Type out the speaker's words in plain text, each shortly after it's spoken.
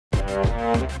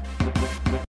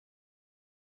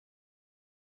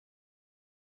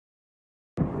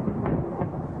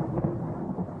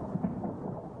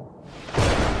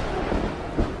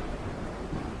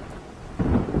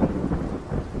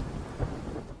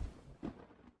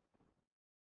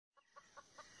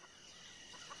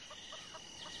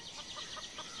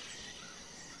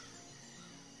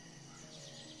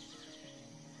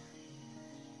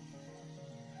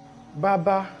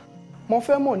Bàbá, mo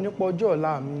fẹ́ mọ̀ nípa ọjọ́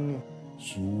ọ̀la mi ni.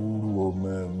 Sùúrù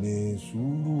ọmọ mi,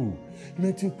 sùúrù.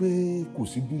 Rántí pé kò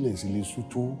sí bílẹ̀ sí lè sún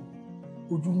tó.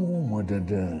 Ojúmọ́ mọ́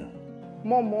dandan.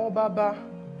 Mo mọ̀ bàbá,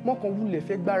 mo kàn wulẹ̀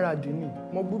fẹ́ gbáradì ni,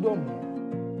 mo gbọ́dọ̀ mọ̀.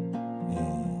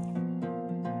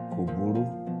 Kò burú,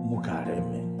 mú kàrẹ́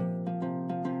mi.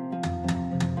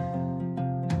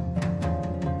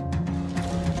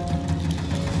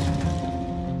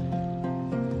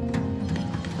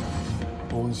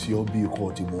 Ó ń ṣe ọ́ bí ikọ̀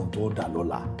tí mo ń tọ́ dà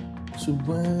lọ́la.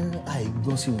 Ṣùgbọ́n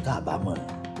àìgbọ́n sí ohun tá a bá mọ̀.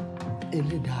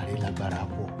 Ẹlẹ́dàá rẹ̀ lágbára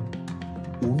pọ̀.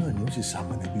 Òun náà ni ó sì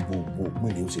ṣamọ̀nà bí gbogbo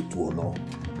òpin rẹ̀ ó sì tú ọ lọ.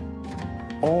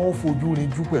 Ọ fojú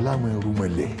rinjú pẹ̀lú àwọn ẹrù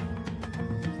mọ̀lẹ̀.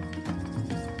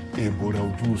 Ìbọ̀rà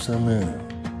ojú sánmà,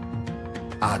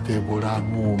 àtẹ̀bọ̀rà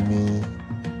nú omi,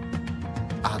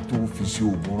 àtòfìsí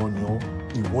ògùn rán ni ọ́.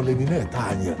 Ìwọlẹ́ni náà tá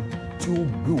a yàn tí ó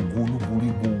gbé ògo olúborí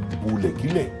gbogbo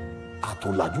lẹ̀kílẹ̀.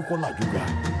 Àtọ̀làjú kọ́ làjú ga.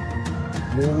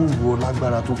 Mo ń rú ọ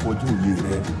lágbára tó kọjú òye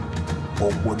rẹ.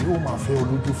 Ọ̀pọ̀ ni ó máa fẹ́ ọ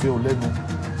lójú fẹ́ ọ lẹ́nu.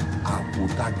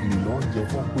 Àpòtagìrì ló ń jẹ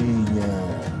fún pé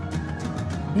èèyàn.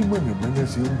 Bí mọ̀nàmọ́ná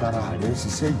ṣe ń bára rẹ̀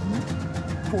ṣiṣẹ́ yìí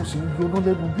tó sì ń yọná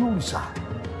lẹ́nu bí òrìṣà.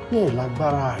 Bẹ́ẹ̀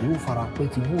lágbára rẹ̀ ó fara pẹ́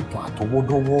ti mọ́tò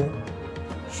àtọwọ́dọ́wọ́.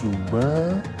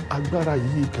 Ṣùgbọ́n agbára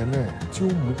yìí kan náà tí ó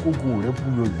mú kógo rẹ̀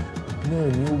búyọ yìí náà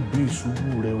ni ó gbé ìṣubú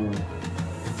rẹ̀ o.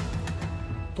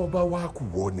 Tó bá wá kù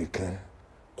wọ nìkan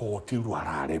kó tẹ́rù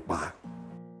ara rẹ̀ pa.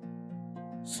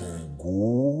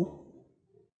 Sango.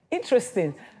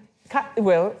 Interesting.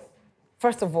 Well,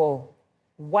 first of all,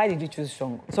 why did you choose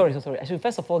Sango? Sorry. I should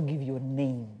first of all give your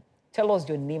name. Tell us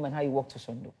your name and how you work to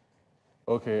Sango.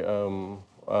 Okay,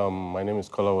 my name is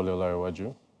Kolawole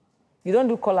Olarewaju. You don't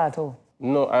do Kola at all?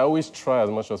 No, I always try as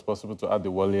much as possible to add the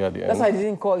Wale at the end. That's why I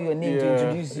didn't call your name to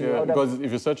introduce you. Yeah, because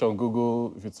if you search on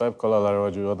Google, if you type Kola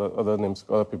Olarewaju, other names,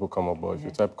 other people come up. But if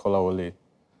you type Kolawole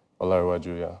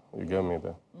Olarewaju, yeah, you get me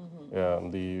there.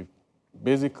 Yeah,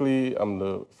 basically, I'm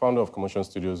the founder of Komotion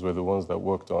Studios. We're the ones that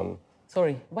worked on.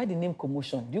 Sorry, why the name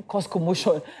Komotion? Do you cause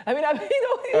commotion? I mean,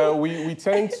 we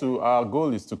tend to, our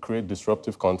goal is to create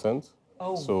disruptive content.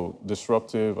 Oh. So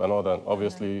disruptive and all that.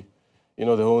 Obviously, you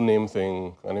know, the whole name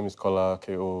thing. My name is Kola,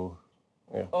 K-O.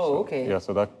 Yeah, oh, okay. Yeah,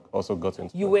 so that also got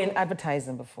into You were in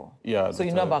advertising before? Yeah. So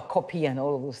you know about copy and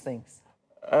all of those things?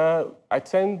 I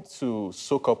tend to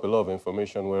soak up a lot of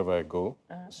information wherever I go.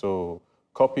 So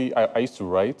copy, I used to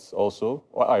write also.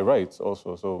 Well, I write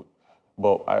also, so.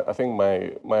 But I think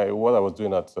what I was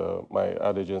doing at my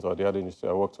ad agents or the ad agency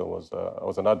I worked on was, I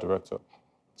was an ad director.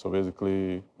 So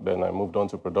basically, then I moved on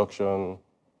to production,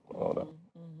 all that.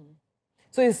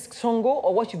 So is Sango,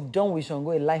 or what you've done with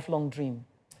Sango, a lifelong dream?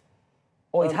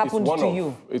 Or it happened to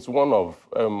you? It's one of,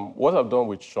 what I've done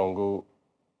with Sango,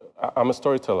 I'm a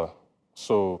storyteller.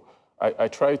 So I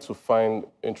try to find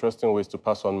interesting ways to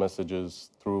pass on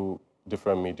messages through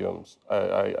different mediums.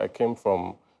 I came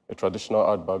from a traditional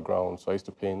art background, so I used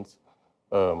to paint,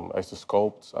 I used to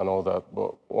sculpt and all that.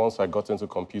 But once I got into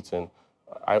computing,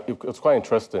 it was quite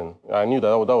interesting. I knew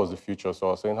that was the future, so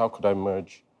I was saying, how could I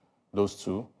merge those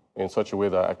two in such a way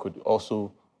that I could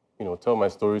also, you know, tell my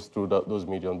stories through those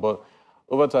mediums. But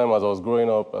over time, as I was growing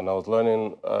up and I was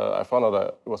learning, I found out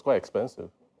that it was quite expensive.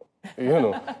 You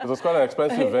know, it was quite an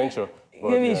expensive venture.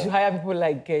 Maybe you should hire people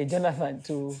like Jonathan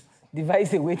to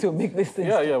devise a way to make this thing.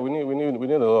 Yeah, we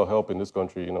need a lot of help in this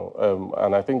country, you know.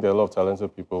 And I think there are a lot of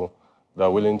talented people that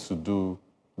are willing to do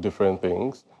different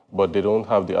things, but they don't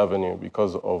have the avenue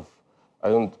because of,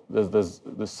 there's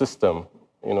the system,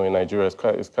 you know, in Nigeria.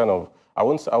 It's kind of, I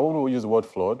wouldn't use the word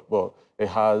flawed, but it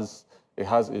has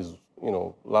its, you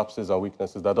know, lapses and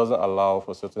weaknesses that doesn't allow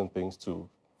for certain things to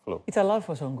flow. It's allowed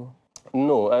for Sango?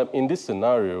 No, in this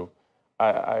scenario,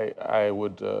 I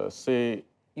would say...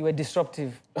 You were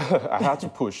disruptive. I had to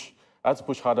push. I had to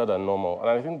push harder than normal. And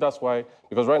I think that's why,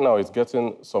 because right now it's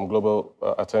getting some global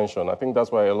attention. I think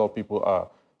that's why a lot of people are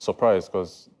surprised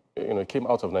because, you know, it came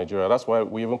out of Nigeria. That's why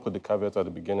we even put the caveat at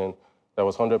the beginning that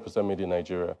was 100% made in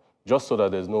Nigeria, just so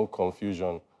that there's no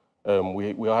confusion.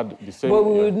 We had the same... But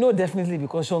we would know definitely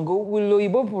because Sango, will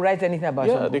Oyibo write anything about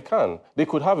Sango? Yeah, they can. They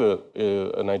could have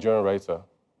a Nigerian writer,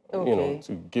 okay, you know,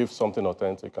 to give something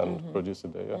authentic and produce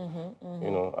it there, yeah.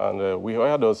 You know, and we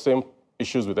had the same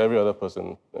issues with every other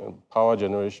person, power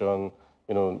generation,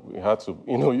 we had to,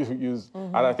 use.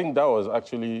 And I think that was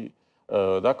actually,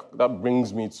 that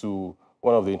brings me to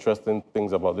one of the interesting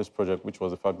things about this project, which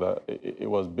was the fact that it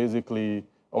was basically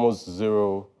almost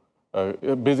zero.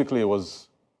 Basically, it was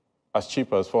as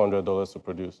cheap as $400 to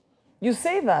produce. You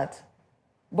say that,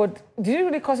 but did it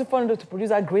really cost you $400 to produce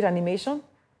that great animation?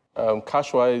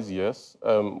 Cash-wise, yes.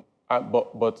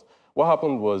 But what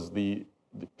happened was a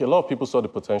lot of people saw the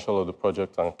potential of the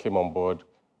project and came on board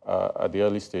at the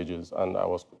early stages, and I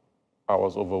was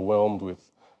overwhelmed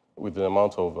with the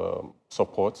amount of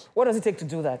support. What does it take to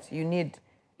do that? You need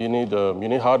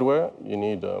hardware. You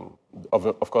need,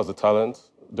 of course, the talent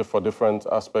for different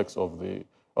aspects of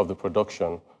the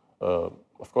production.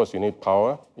 Of course, you need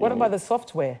power. What about the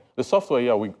software? The software,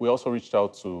 yeah, we also reached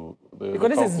out to the Because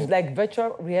this company. is like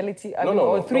virtual reality,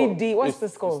 or 3D. What's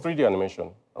this called? It's 3D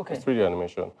animation. Okay. It's 3D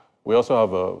animation. We also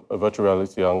have a virtual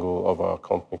reality angle of our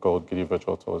company called Giddy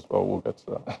Virtual Tours, but we'll get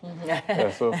to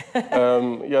that. So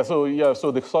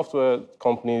the software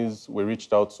companies we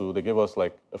reached out to, they gave us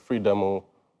like a free demo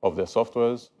of their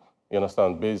softwares, you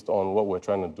understand, based on what we're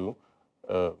trying to do.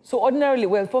 So ordinarily,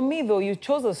 well, for me though, you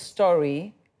chose a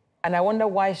story, and I wonder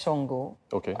why Sango.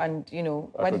 Okay. And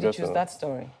why did you choose that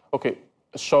story? Okay,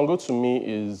 Sango to me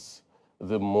is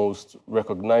the most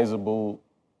recognizable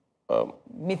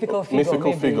mythical figure.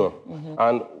 Mm-hmm.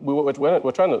 And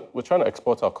we're trying to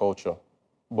export our culture,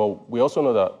 but we also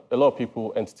know that a lot of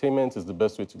people, entertainment is the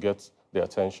best way to get their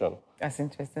attention. That's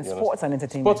interesting. Sports and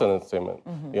entertainment. Sports and entertainment.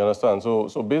 Mm-hmm. You understand? So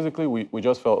basically, we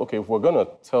just felt, okay, if we're gonna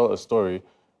tell a story.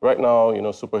 Right now,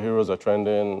 superheroes are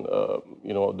trending.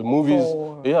 The movies,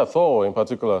 Thor in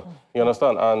particular. You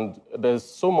understand? And there's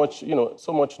so much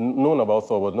known about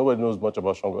Thor, but nobody knows much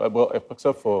about Sango. Well,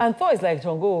 except for. And Thor is like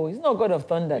Sango. He's not god of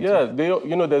thunder. Yeah,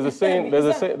 there's a saying. There's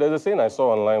a saying I saw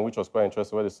online which was quite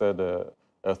interesting, where they said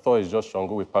Thor is just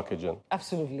Sango with packaging.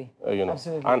 Absolutely.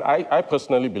 Absolutely. And I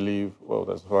personally believe. Well,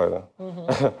 that's right.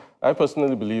 I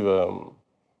personally believe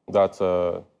that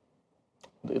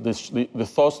the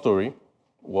Thor story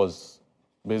was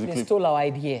basically... They stole our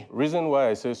idea. Reason why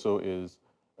I say so is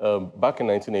back in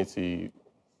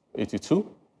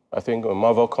 1982, I think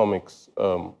Marvel Comics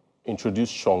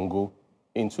introduced Sango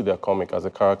into their comic as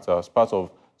a character, as part of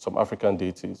some African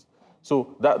deities.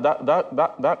 So that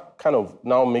kind of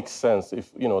now makes sense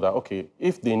if,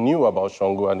 if they knew about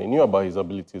Sango and they knew about his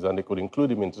abilities and they could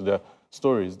include him into their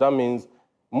stories, that means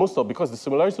because the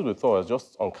similarity with Thor is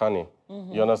just uncanny.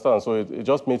 Mm-hmm. You understand? So it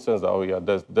just made sense that,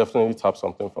 there's definitely tap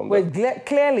something from there. Well,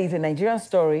 clearly it's a Nigerian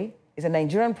story, it's a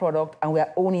Nigerian product, and we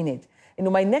are owning it.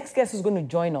 My next guest who's going to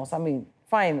join us,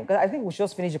 fine, because I think we should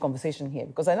just finish the conversation here,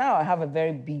 because I have a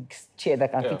very big chair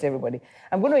that can fit everybody.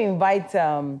 I'm going to invite,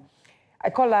 I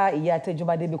call her Iyate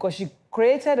Jumade, because she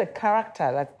created a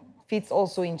character that fits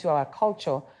also into our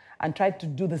culture and tried to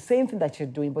do the same thing that you're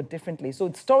doing, but differently.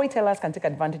 So storytellers can take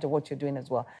advantage of what you're doing as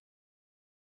well.